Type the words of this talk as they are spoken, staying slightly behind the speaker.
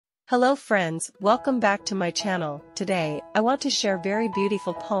Hello friends, welcome back to my channel. Today, I want to share very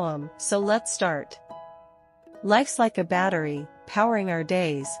beautiful poem, so let's start. Life's like a battery, powering our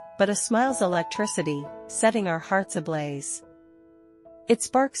days, but a smile's electricity, setting our hearts ablaze. It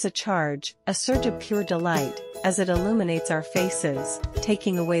sparks a charge, a surge of pure delight, as it illuminates our faces,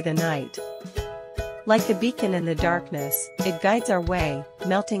 taking away the night. Like a beacon in the darkness, it guides our way,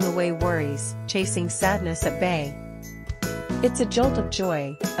 melting away worries, chasing sadness at bay. It's a jolt of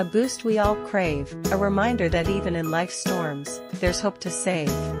joy, a boost we all crave, a reminder that even in life's storms, there's hope to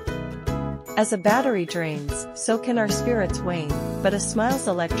save. As a battery drains, so can our spirits wane, but a smile's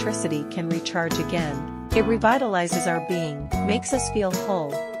electricity can recharge again. It revitalizes our being, makes us feel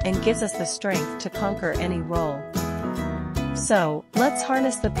whole, and gives us the strength to conquer any role. So, let's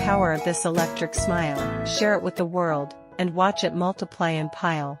harness the power of this electric smile, share it with the world, and watch it multiply and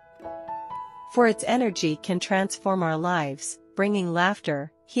pile. For its energy can transform our lives, bringing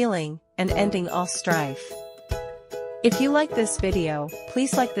laughter, healing, and ending all strife. If you like this video,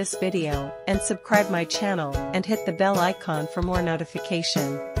 please like this video, and subscribe my channel, and hit the bell icon for more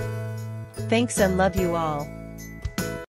notification. Thanks and love you all.